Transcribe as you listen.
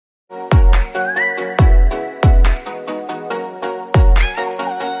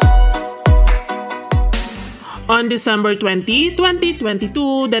On December 20,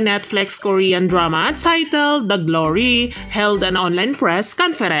 2022, the Netflix Korean drama titled The Glory held an online press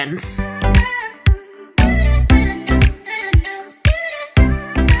conference.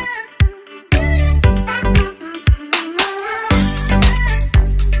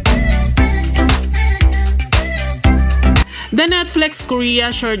 The Netflix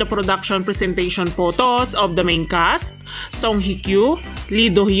Korea shared the production presentation photos of the main cast, Hye Kyo, Lee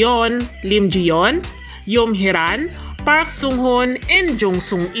Do-hyun, Lim Ji-yeon, Yoon Hee-ran, Park Sung-hoon, and Jung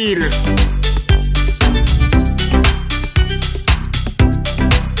Sung-il.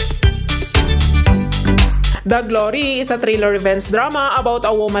 The Glory is a thriller revenge drama about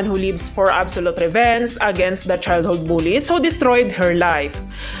a woman who lives for absolute revenge against the childhood bullies who destroyed her life.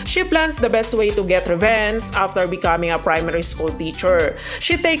 She plans the best way to get revenge after becoming a primary school teacher.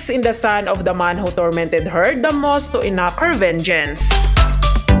 She takes in the son of the man who tormented her the most to enact her vengeance.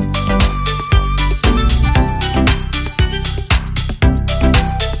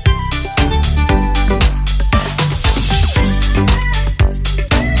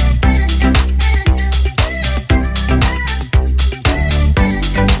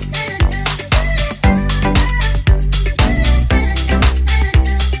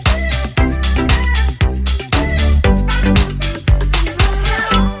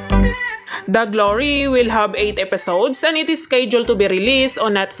 The Glory will have 8 episodes and it is scheduled to be released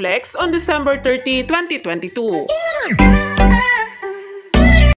on Netflix on December 30, 2022.